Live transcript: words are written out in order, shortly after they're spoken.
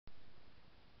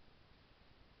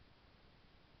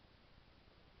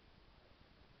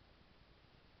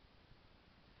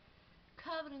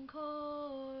traveling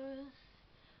course,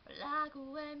 or like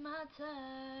away my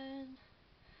turn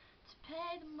to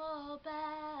pay them all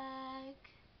back.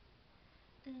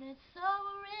 And it's so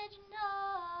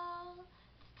original,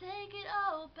 let's take it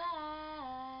all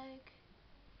back.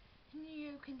 And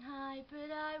you can hide,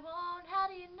 but I won't, how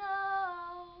do you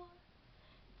know?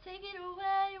 Take it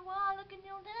away, you won't look and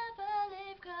you'll never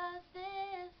leave, 'cause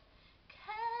this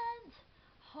can't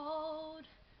hold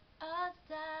us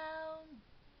down.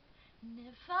 And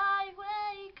if I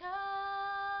wake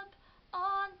up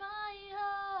on my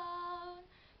own,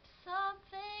 if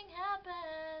something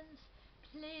happens,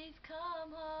 please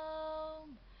come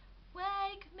home.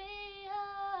 Wake me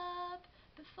up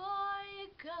before you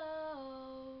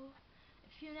go.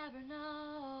 If you never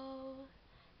know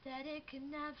that it can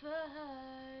never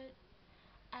hurt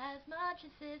as much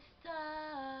as this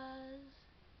does.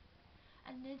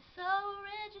 And it's so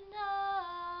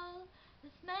original,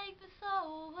 let's make this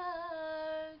all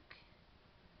work.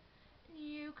 And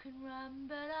you can run,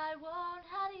 but I won't,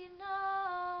 how do you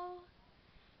know?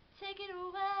 Take it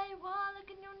away, one look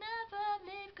and you'll never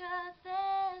leave, 'cause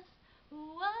this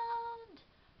won't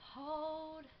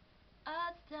hold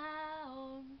us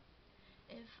down.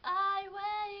 If I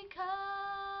wake up